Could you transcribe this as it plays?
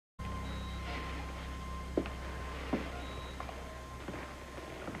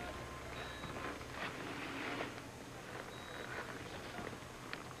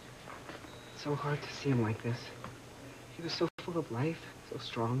so hard to see him like this. He was so full of life, so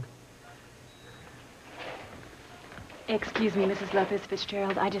strong. Excuse me, Mrs. Lopez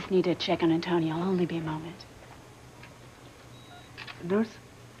Fitzgerald. I just need to check on Antonio. I'll only be a moment. Nurse,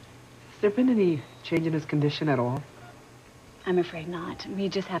 has there been any change in his condition at all? I'm afraid not. We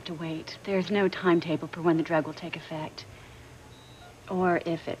just have to wait. There's no timetable for when the drug will take effect. Or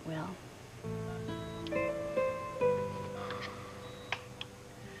if it will.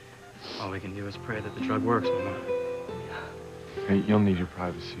 All we can do is pray that the drug works, Mama. Hey, you'll need your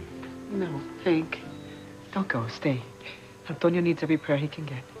privacy. No, Hank. Don't go. Stay. Antonio needs every prayer he can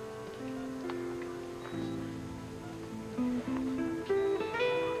get.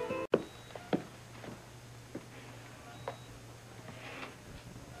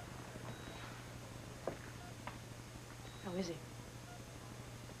 How is he?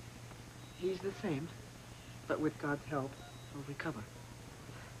 He's the same, but with God's help, he'll recover.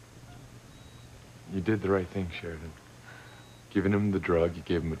 You did the right thing, Sheridan. Giving him the drug, you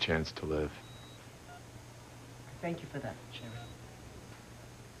gave him a chance to live. Thank you for that, Sheridan.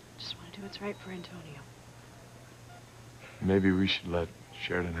 Just want to do what's right for Antonio. Maybe we should let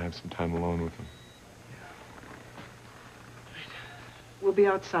Sheridan have some time alone with him. We'll be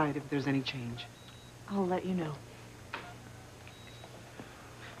outside if there's any change. I'll let you know.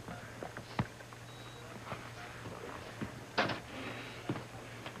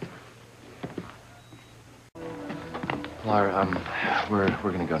 Pilar,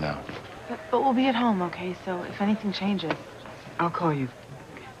 we're gonna go now. But we'll be at home, okay? So if anything changes... I'll call you.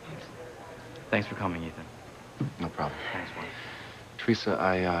 Thanks for coming, Ethan. No problem. Thanks, Juan. Teresa,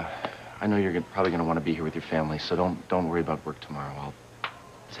 I know you're probably gonna want to be here with your family, so don't worry about work tomorrow. I'll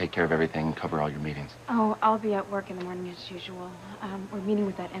take care of everything, cover all your meetings. Oh, I'll be at work in the morning as usual. We're meeting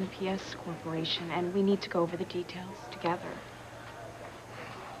with that MPS corporation, and we need to go over the details together.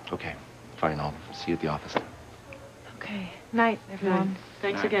 Okay, fine. I'll see you at the office. Okay. Night, everyone.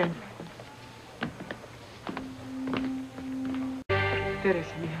 Thanks again.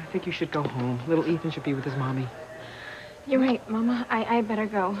 Teresa, I think you should go home. Little Ethan should be with his mommy. You're right, Mama. I better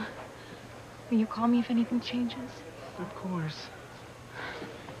go. Will you call me if anything changes? Of course.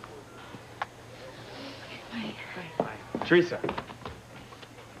 Bye. Bye. Teresa.